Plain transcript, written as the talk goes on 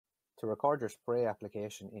To record your spray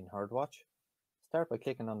application in Herdwatch, start by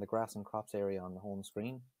clicking on the grass and crops area on the home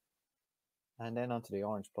screen, and then onto the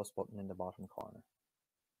orange plus button in the bottom corner.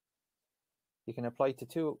 You can apply to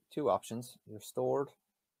two options, your stored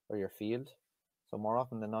or your field. So more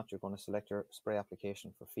often than not, you're going to select your spray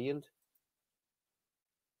application for field.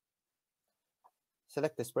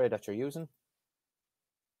 Select the spray that you're using.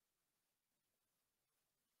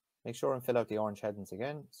 Make sure and fill out the orange headings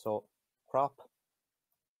again. So crop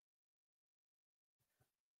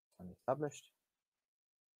and established.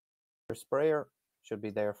 Your sprayer should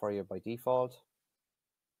be there for you by default.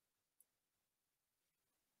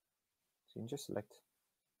 So you can just select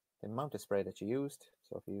the amount of spray that you used.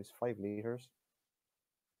 So if you use 5 liters.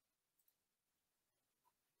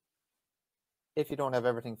 If you don't have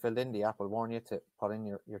everything filled in, the app will warn you to put in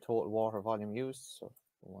your total water volume used, so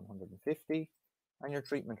 150, and your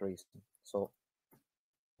treatment reason. So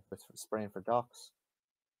if it's spraying for docks,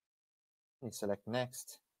 you select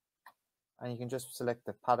next, and you can just select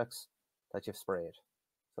the paddocks that you've sprayed.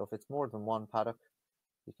 So if it's more than one paddock,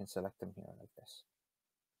 you can select them here like this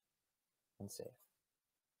and save.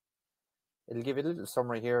 It'll give you a little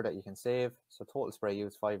summary here that you can save. So total spray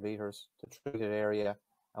used 5 liters, the treated area,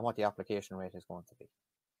 and what the application rate is going to be.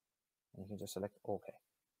 And you can just select OK.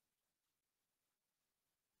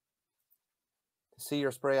 To see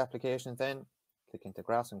your spray applications then, click into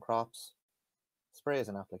grass and crops, sprays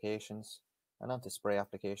and applications, and onto spray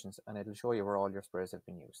applications, and it'll show you where all your sprays have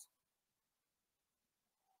been used.